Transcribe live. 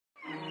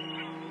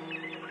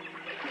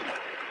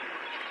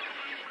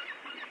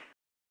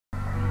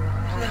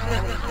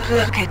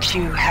Look at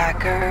you,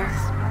 hacker.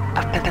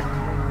 A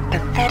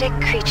pathetic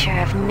creature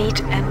of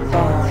meat and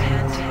bone,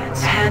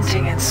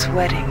 panting and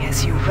sweating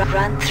as you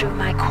run through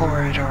my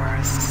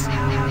corridors.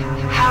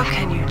 How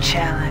can you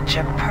challenge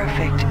a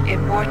perfect,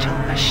 immortal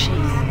machine?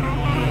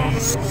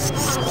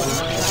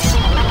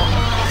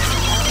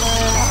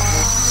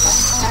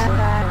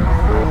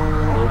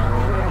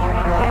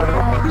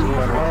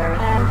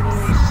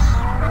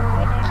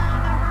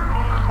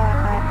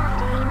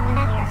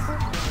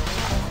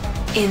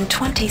 In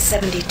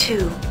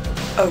 2072,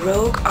 a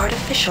rogue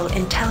artificial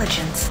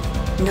intelligence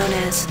known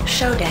as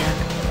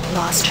Shodan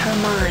lost her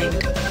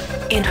mind.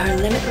 In her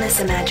limitless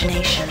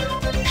imagination,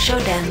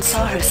 Shodan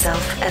saw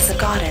herself as a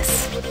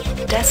goddess,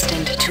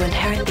 destined to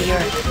inherit the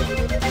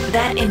earth.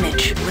 That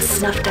image was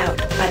snuffed out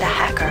by the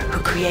hacker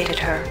who created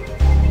her.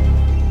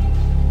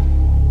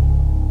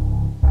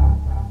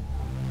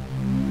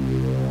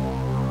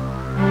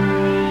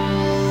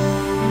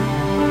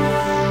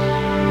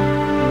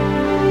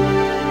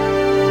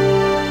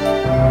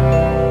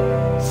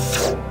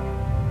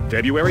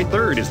 February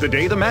 3rd is the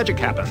day the magic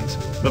happens.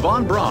 The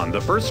Von Braun,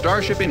 the first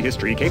starship in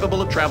history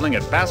capable of traveling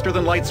at faster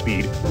than light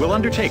speed, will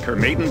undertake her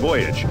maiden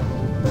voyage.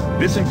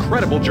 This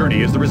incredible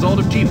journey is the result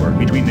of teamwork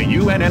between the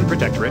UNN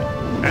Protectorate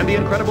and the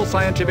incredible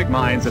scientific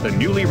minds at the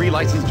newly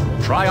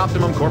relicensed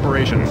Tri-Optimum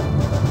Corporation.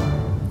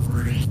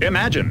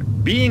 Imagine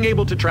being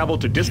able to travel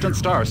to distant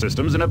star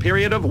systems in a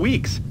period of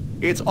weeks.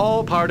 It's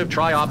all part of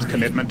Tri-Op's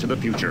commitment to the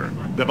future.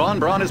 The Von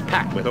Braun is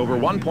packed with over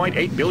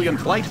 1.8 billion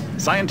flight,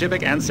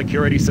 scientific, and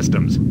security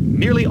systems,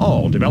 nearly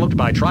all developed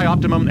by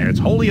Tri-Optimum and its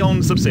wholly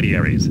owned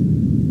subsidiaries.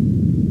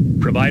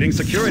 Providing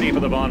security for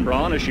the Von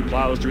Braun as she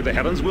plows through the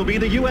heavens will be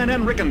the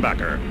UNN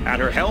Rickenbacker. At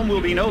her helm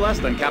will be no less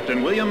than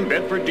Captain William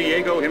Bedford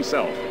Diego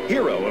himself,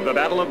 hero of the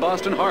Battle of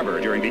Boston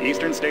Harbor during the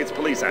Eastern States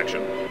Police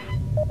action.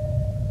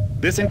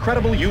 This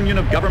incredible union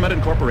of government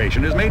and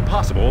corporation is made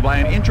possible by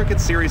an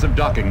intricate series of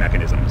docking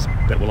mechanisms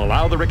that will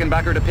allow the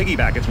Rickenbacker to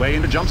piggyback its way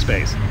into jump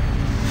space.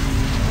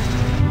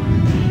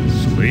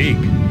 Sleek,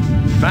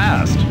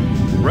 fast,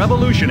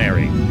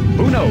 revolutionary.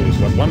 Who knows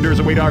what wonders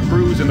await our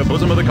crews in the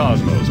bosom of the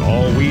cosmos?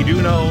 All we do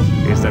know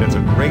is that it's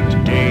a great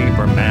day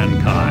for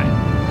mankind.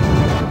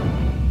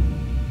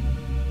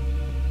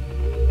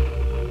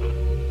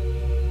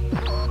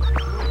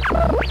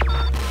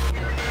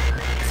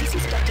 This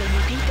is Dr.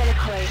 Marie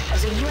Delacroix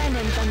of the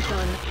UNN Von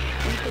Braun.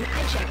 We've been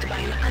hijacked by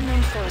an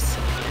unknown force.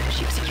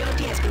 Ship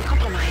security has been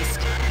compromised.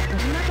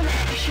 Do not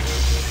allow the ship...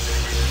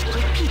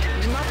 Repeat,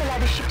 do not allow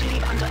the ship to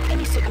leave under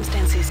any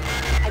circumstances.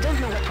 I don't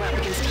know what we're up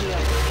against here.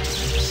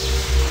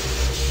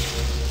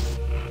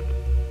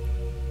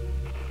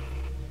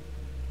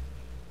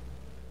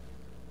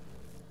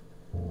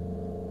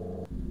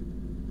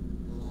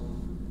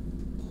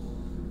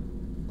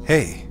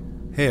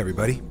 Hey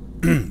everybody,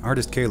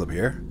 artistcaleb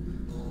here,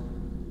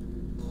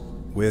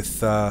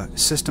 with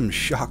System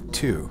Shock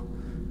 2,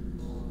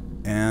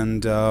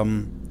 and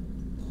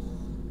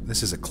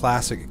this is a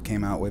classic. It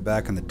came out way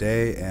back in the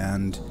day,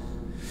 and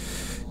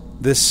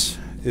this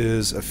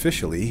is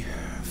officially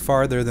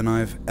farther than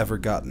I've ever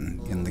gotten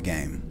in the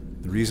game.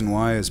 The reason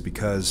why is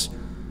because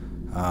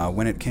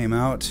when it came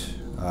out,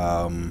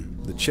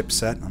 the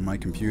chipset on my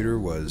computer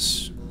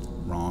was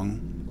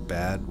wrong,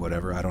 bad,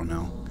 whatever, I don't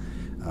know.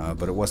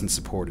 But it wasn't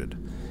supported,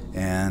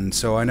 and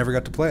so I never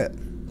got to play it.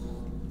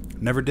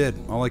 Never did.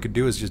 All I could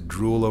do is just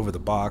drool over the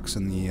box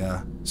and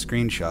the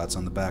screenshots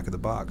on the back of the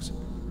box.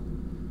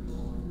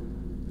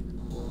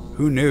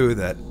 Who knew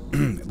that,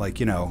 like,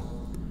 you know,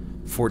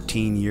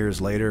 14 years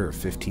later, or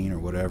 15 or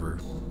whatever,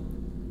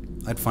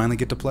 I'd finally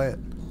get to play it.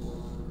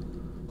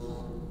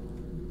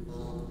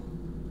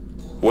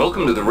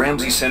 Welcome to the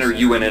Ramsey Center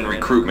UNN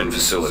recruitment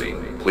facility.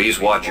 Please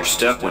watch your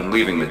step when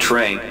leaving the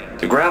train.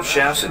 The grav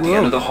shafts at the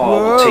end of the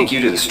hall will take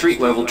you to the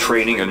street-level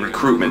training and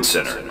recruitment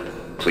center.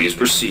 Please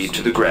proceed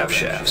to the grav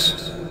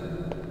shafts.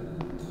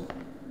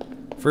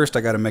 First,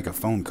 I gotta make a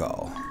phone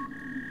call.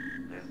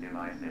 This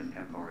device is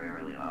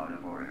temporarily out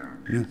of order.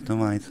 This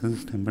device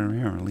is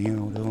temporarily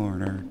out of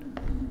order.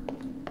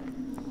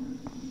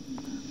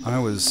 I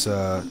was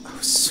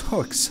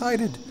so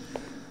excited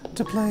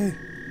to play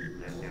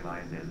This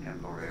device is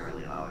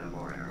temporarily out of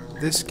order.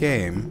 this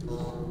game.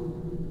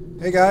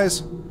 Hey guys.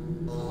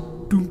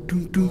 Doom,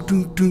 doom, doom,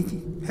 doom,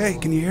 doom. Hey,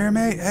 can you hear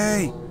me?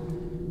 Hey.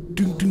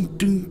 Doom, doom,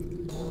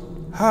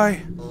 doom.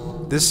 Hi.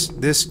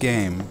 This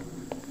game,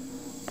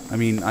 I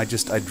mean, I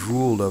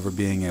drooled over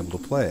being able to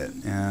play it,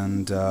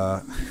 and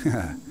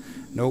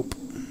nope.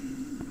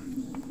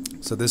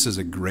 So this is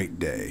a great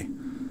day.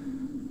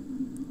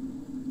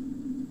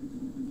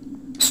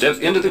 Step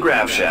into the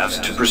grav shafts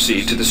to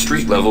proceed to the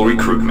street-level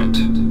recruitment.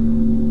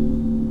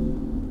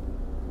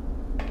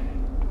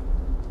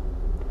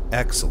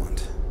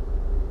 Excellent.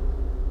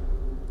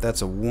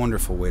 That's a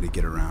wonderful way to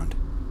get around.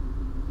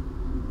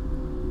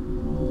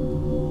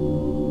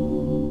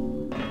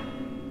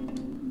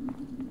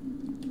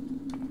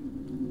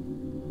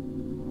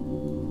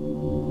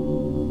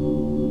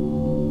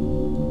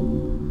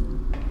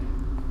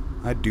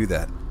 I'd do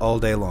that all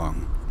day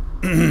long.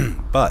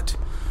 But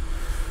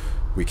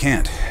we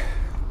can't,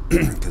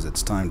 because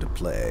it's time to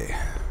play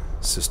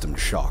System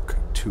Shock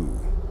 2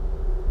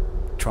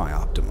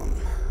 Tri-Optimum.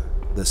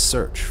 The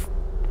search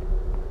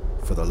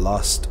for the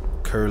lost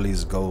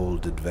Curly's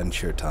Gold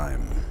Adventure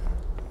Time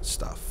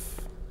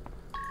stuff.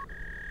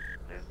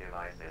 This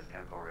device is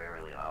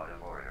temporarily out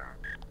of order.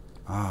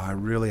 Ah, I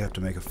really have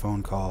to make a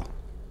phone call.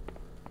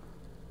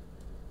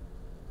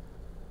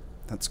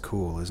 That's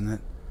cool, isn't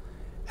it?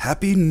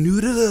 Happy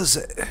Noodles!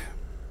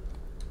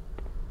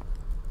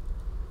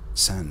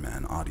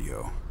 Sandman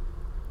audio.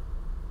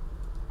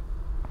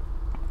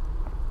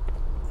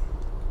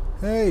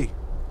 Hey!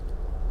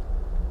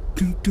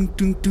 Dunk, dunk,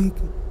 dunk, dunk.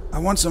 I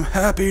want some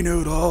Happy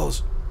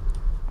Noodles!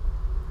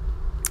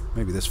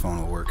 Maybe this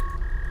phone will work.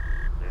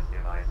 This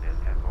device is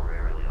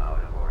temporarily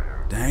out of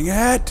order. Dang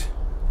it!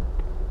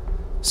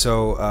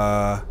 So,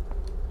 I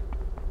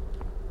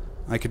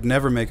could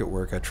never make it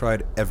work. I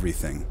tried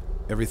everything.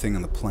 Everything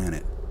on the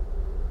planet.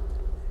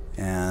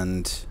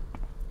 And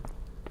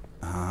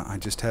I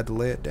just had to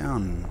lay it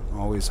down and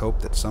always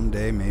hope that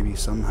someday, maybe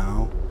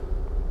somehow,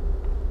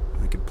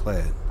 I could play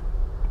it.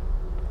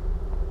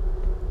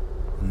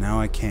 And now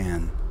I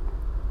can.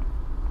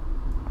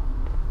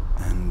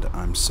 And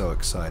I'm so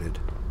excited.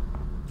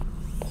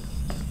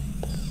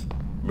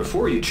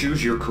 Before you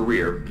choose your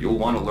career, you'll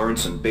want to learn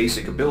some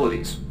basic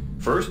abilities.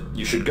 First,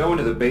 you should go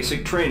into the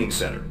Basic Training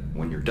Center.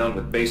 When you're done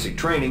with basic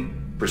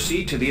training,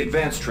 proceed to the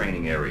Advanced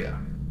Training area.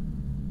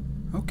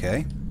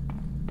 Okay.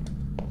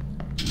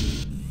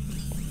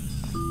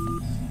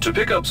 To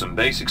pick up some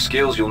basic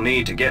skills you'll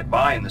need to get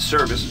by in the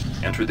service,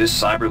 enter this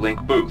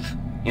CyberLink booth.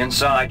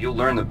 Inside, you'll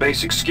learn the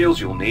basic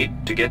skills you'll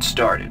need to get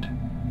started.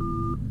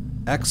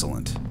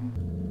 Excellent.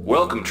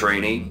 Welcome,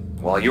 trainee.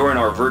 While you're in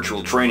our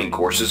virtual training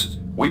courses,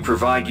 we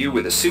provide you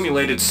with a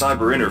simulated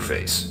cyber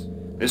interface.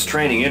 This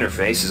training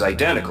interface is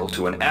identical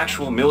to an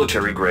actual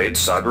military-grade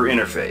cyber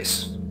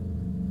interface.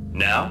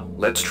 Now,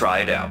 let's try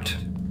it out.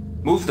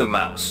 Move the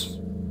mouse.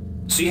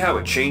 See how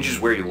it changes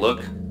where you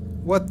look?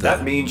 What the?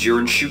 That means you're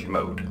in shoot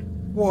mode.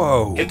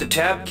 Whoa. Hit the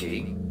tab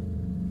key.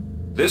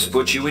 This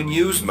puts you in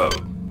use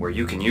mode, where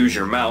you can use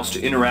your mouse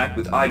to interact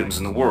with items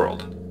in the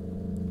world.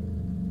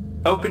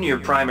 Open your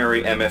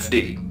primary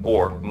MFD,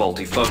 or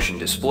multifunction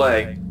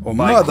display,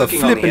 by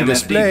clicking on the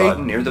MFD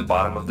button near the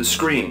bottom of the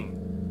screen.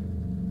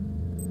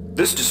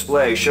 This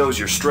display shows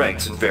your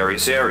strengths in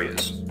various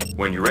areas.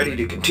 When you're ready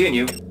to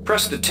continue,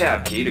 press the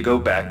tab key to go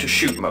back to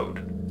shoot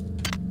mode.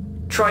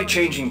 Try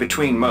changing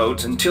between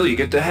modes until you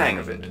get the hang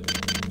of it.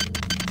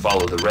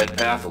 Follow the red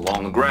path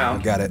along the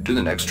ground to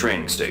the next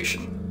training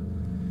station.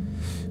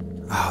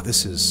 Ah,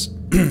 this is...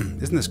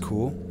 isn't this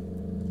cool?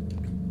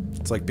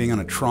 It's like being on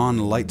a Tron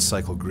light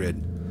cycle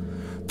grid.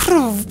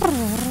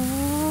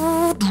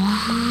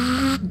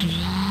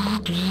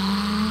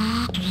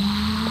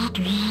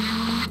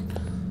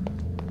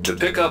 To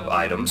pick up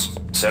items,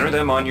 center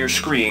them on your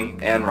screen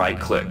and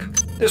right-click.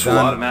 This will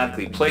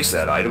automatically place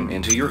that item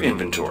into your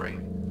inventory.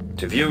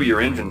 To view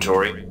your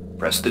inventory,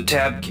 press the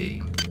tab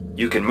key.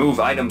 You can move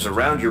items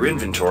around your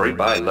inventory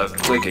by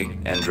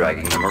left-clicking and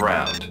dragging them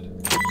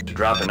around. To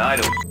drop an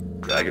item,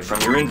 drag it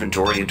from your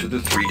inventory into the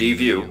 3D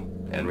view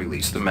and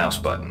release the mouse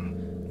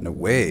button. No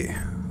way.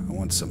 I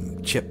want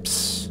some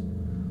chips.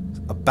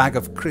 A bag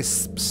of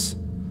crisps.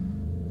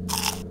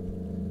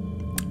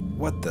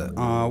 What the?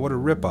 What a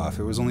ripoff.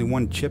 There was only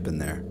one chip in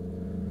there.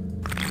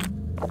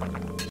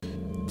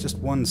 Just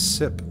one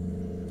sip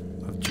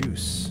of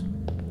juice.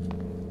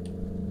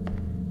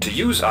 To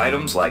use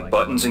items like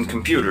buttons in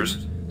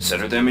computers,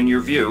 center them in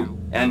your view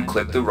and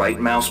click the right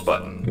mouse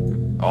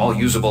button. All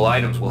usable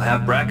items will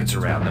have brackets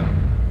around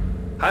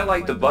them.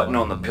 Highlight the button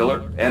on the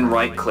pillar and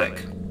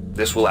right-click.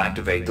 This will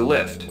activate the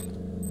lift.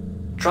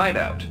 Try it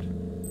out.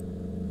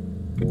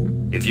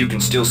 If you can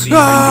still see your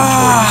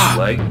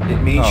inventory display,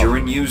 it means you're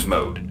in use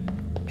mode.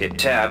 Hit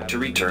tab to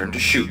return to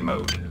shoot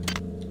mode.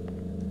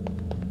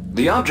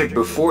 The object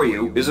before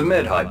you is a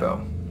med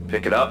hypo.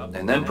 Pick it up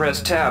and then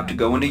press tab to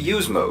go into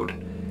use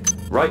mode.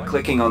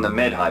 Right-clicking on the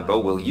med hypo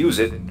will use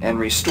it and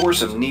restore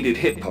some needed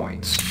hit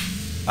points.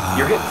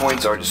 Your hit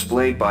points are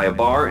displayed by a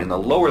bar in the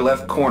lower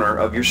left corner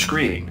of your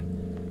screen.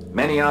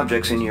 Many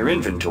objects in your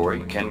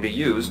inventory can be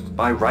used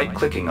by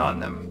right-clicking on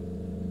them.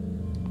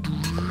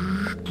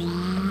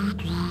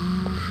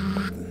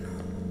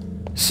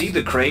 See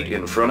the crate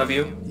in front of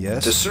you?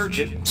 Yes. To search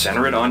it,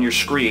 center it on your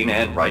screen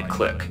and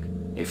right-click.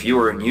 If you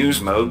are in use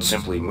mode,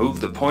 simply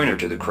move the pointer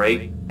to the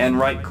crate and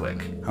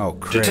right-click. Oh, To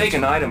crate. take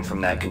an item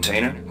from that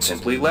container,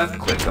 simply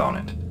left-click on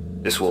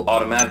it. This will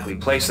automatically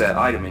place that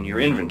item in your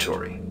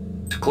inventory.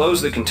 To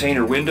close the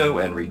container window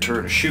and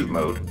return to shoot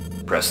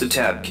mode, press the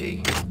tab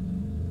key.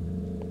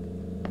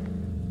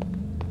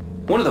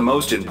 One of the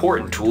most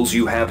important tools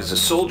you have as a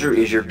soldier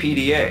is your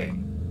PDA.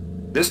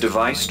 This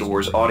device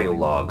stores audio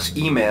logs,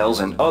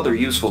 emails, and other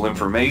useful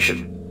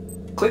information.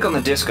 Click on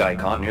the disk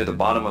icon near the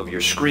bottom of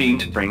your screen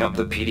to bring up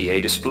the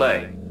PDA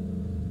display.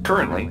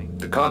 Currently,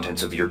 the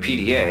contents of your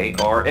PDA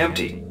are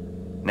empty.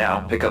 Now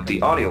pick up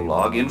the audio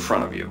log in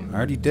front of you. I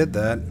already did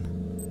that.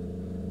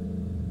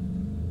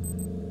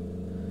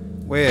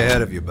 Way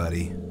ahead of you,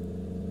 buddy.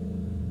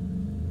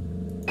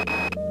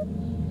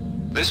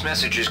 This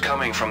message is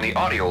coming from the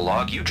audio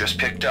log you just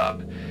picked up.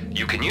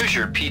 You can use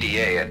your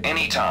PDA at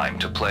any time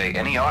to play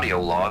any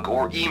audio log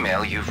or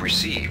email you've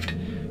received.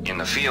 In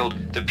the field,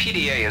 the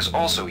PDA is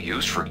also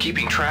used for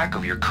keeping track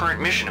of your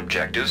current mission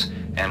objectives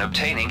and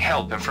obtaining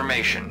help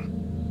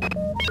information.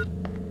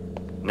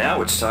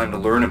 Now it's time to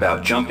learn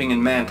about jumping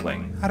and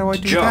mantling. How do I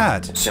do to jump,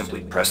 that? simply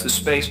press the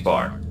space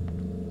bar.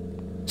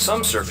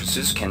 Some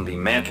surfaces can be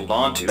mantled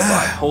onto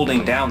by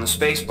holding down the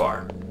space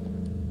bar.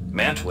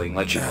 Mantling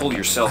lets you pull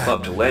yourself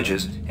up to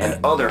ledges and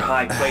other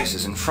high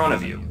places in front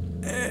of you.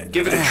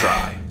 Give it a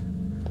try.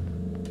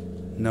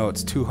 No,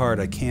 it's too hard.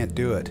 I can't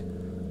do it.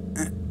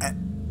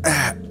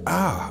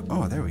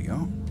 Oh, there we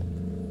go.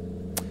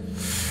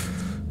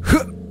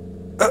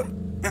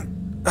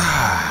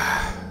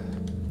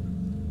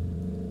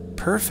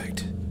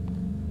 Perfect.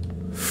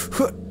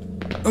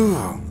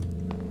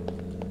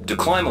 To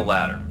climb a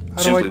ladder, How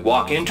do simply I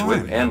walk into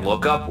climb? it and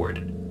look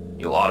upward.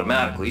 You'll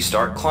automatically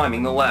start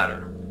climbing the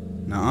ladder.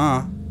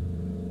 Nuh-uh.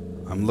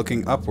 I'm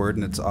looking upward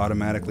and it's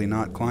automatically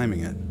not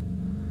climbing it.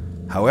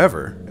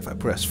 However, if I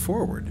press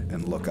forward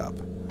and look up...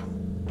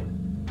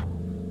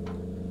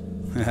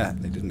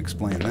 They didn't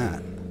explain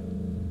that.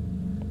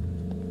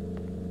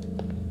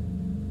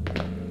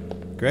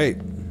 Great.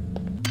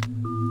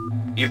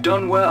 You've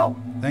done well.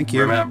 Thank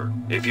you. Remember,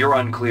 if you're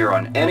unclear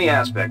on any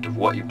aspect of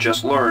what you've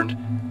just learned,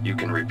 you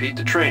can repeat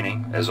the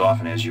training as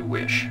often as you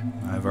wish.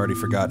 I've already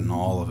forgotten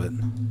all of it.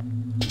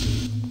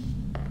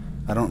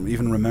 I don't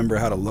even remember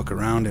how to look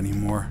around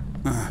anymore.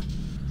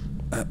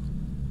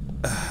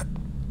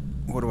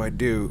 What do I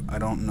do? I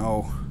don't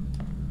know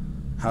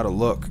how to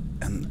look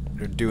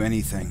or do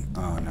anything.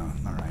 Oh no,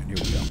 alright, here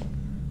we go.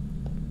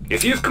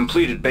 If you've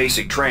completed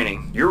basic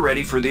training, you're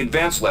ready for the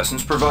advanced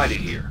lessons provided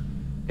here.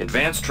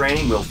 Advanced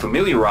training will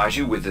familiarize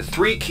you with the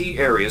 3 key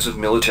areas of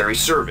military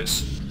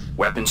service: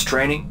 weapons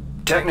training,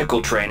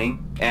 technical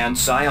training, and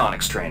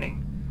psionics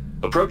training.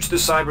 Approach the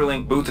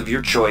CyberLink booth of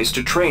your choice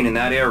to train in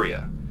that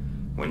area.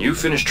 When you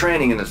finish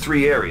training in the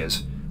 3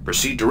 areas,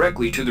 proceed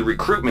directly to the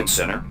recruitment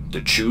center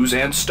to choose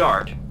and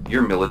start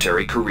your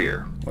military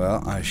career.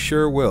 Well, I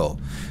sure will.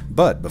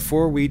 But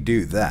before we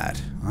do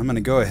that, I'm going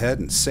to go ahead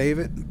and save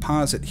it and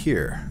pause it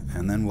here,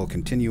 and then we'll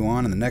continue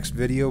on in the next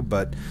video.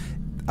 But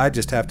I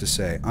just have to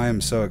say, I am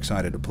so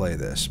excited to play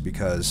this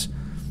because,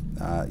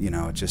 you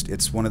know,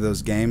 it's one of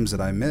those games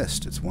that I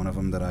missed. It's one of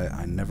them that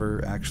I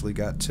never actually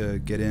got to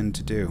get in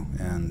to do,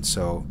 and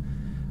so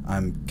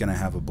I'm going to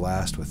have a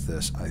blast with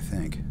this, I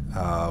think.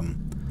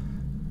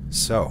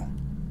 So,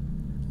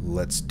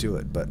 let's do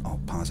it, but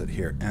I'll pause it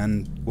here,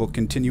 and we'll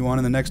continue on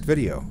in the next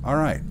video.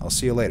 Alright, I'll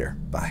see you later.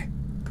 Bye.